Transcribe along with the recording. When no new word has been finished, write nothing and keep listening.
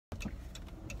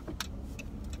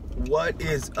What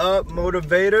is up,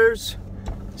 motivators?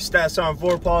 Stats on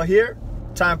 4 Paul here.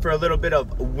 Time for a little bit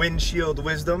of windshield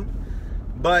wisdom.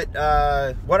 But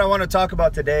what I want to talk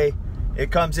about today, it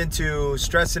comes into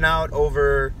stressing out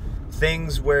over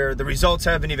things where the results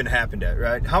haven't even happened yet,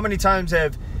 right? How many times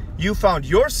have you found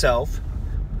yourself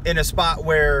in a spot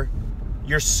where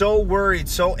you're so worried,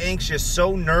 so anxious,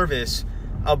 so nervous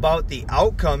about the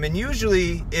outcome? And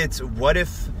usually it's, what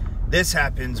if this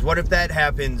happens? What if that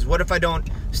happens? What if I don't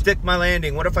stick my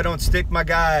landing? What if I don't stick my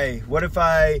guy? What if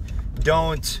I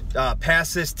don't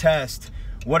pass this test?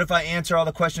 What if I answer all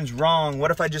the questions wrong?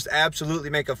 What if I just absolutely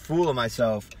make a fool of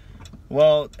myself?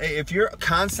 Well, if you're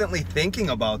constantly thinking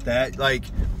about that, like,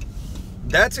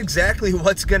 that's exactly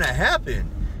what's gonna happen.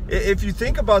 If you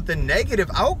think about the negative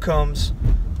outcomes,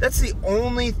 that's the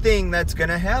only thing that's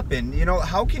gonna happen. You know,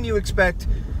 how can you expect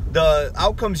the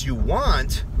outcomes you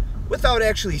want without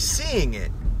actually seeing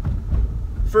it?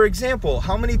 For example,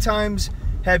 how many times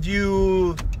have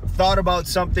you thought about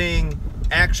something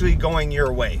actually going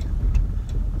your way?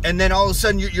 And then all of a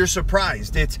sudden you're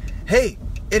surprised. It's, hey,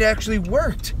 it actually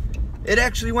worked. It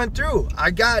actually went through.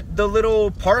 I got the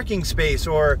little parking space,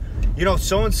 or, you know,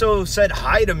 so-and-so said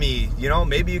hi to me. You know,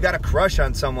 maybe you got a crush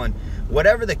on someone.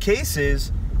 Whatever the case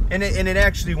is, and it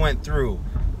actually went through.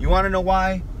 You want to know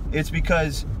why? It's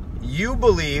because you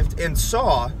believed and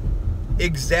saw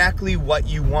exactly what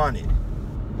you wanted.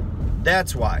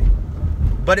 That's why.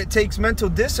 But it takes mental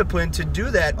discipline to do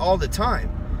that all the time.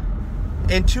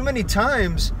 And too many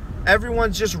times,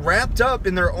 everyone's just wrapped up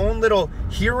in their own little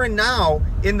here and now,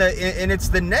 and it's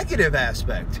the negative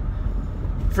aspect.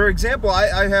 For example,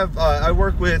 I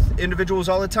work with individuals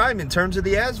all the time in terms of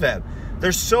the ASVAB.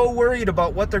 They're so worried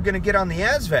about what they're going to get on the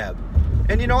ASVAB.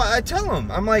 And you know, I tell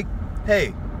them, I'm like,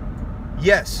 hey,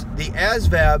 yes, the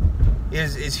ASVAB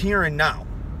is here and now,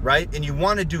 right? And you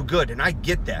want to do good, and I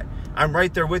get that. I'm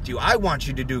right there with you. I want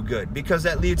you to do good, because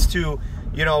that leads to,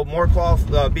 you know, more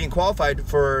being qualified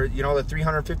for, you know, the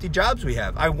 350 jobs we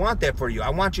have. I want that for you. I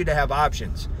want you to have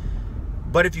options.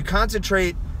 But if you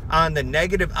concentrate on the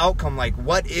negative outcome, like,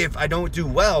 what if I don't do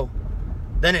well,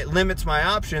 then it limits my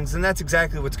options, and that's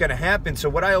exactly what's going to happen. So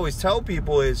what I always tell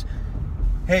people is,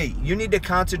 hey, you need to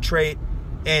concentrate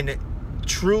and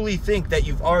truly think that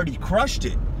you've already crushed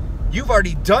it. You've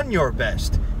already done your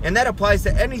best. And that applies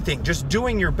to anything, just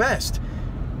doing your best.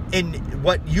 And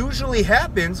what usually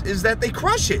happens is that they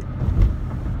crush it.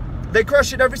 They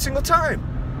crush it every single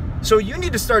time. So you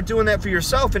need to start doing that for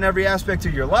yourself in every aspect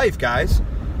of your life, guys.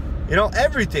 You know,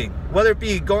 everything. Whether it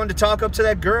be going to talk up to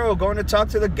that girl, going to talk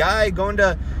to the guy, going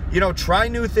to, you know, try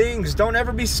new things. Don't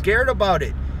ever be scared about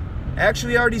it.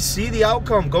 Actually already see the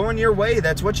outcome going your way.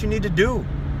 That's what you need to do.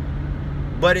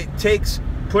 But it takes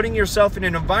putting yourself in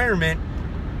an environment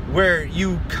where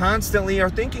you constantly are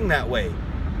thinking that way.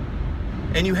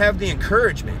 And you have the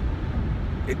encouragement.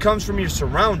 It comes from your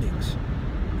surroundings.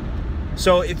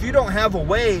 So if you don't have a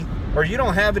way, or you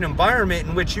don't have an environment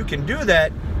in which you can do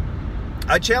that,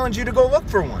 I challenge you to go look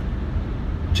for one.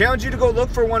 Challenge you to go look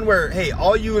for one where, hey,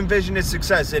 all you envision is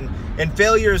success, and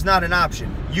failure is not an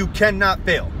option. You cannot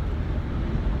fail.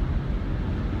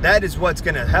 That is what's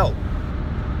going to help.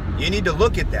 You need to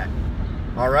look at that.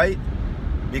 All right?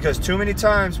 Because too many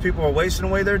times people are wasting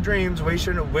away their dreams,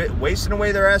 wasting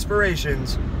away their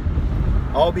aspirations,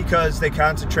 all because they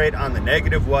concentrate on the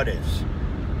negative what ifs.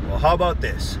 Well, how about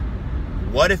this?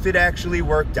 What if it actually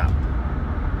worked out?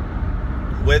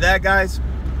 With that, guys,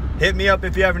 hit me up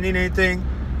if you ever need anything.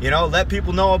 You know, let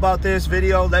people know about this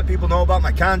video. Let people know about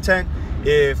my content.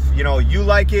 If, you know, you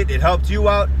like it, it helped you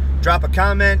out, drop a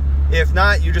comment. If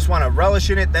not, you just want to relish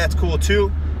in it, that's cool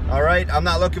too. All right, I'm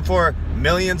not looking for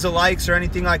millions of likes or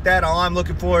anything like that. All I'm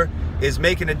looking for is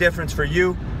making a difference for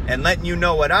you and letting you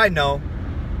know what I know,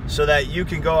 so that you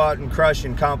can go out and crush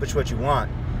and accomplish what you want.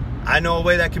 I know a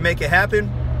way that can make it happen.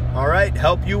 All right,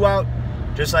 help you out,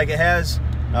 just like it has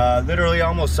literally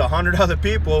almost 100 other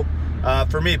people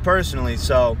for me personally.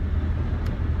 So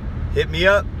hit me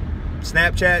up,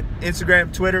 Snapchat,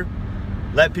 Instagram, Twitter,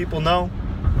 let people know.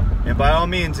 And by all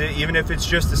means, even if it's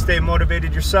just to stay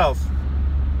motivated yourself,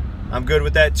 I'm good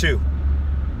with that too.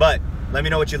 But let me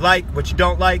know what you like, what you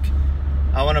don't like.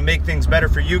 I want to make things better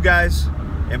for you guys.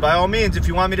 And by all means, if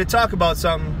you want me to talk about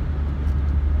something,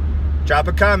 drop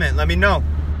a comment, let me know.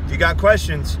 If you got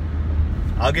questions,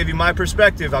 I'll give you my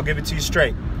perspective. I'll give it to you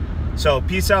straight. So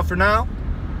peace out for now,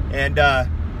 and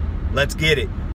let's get it.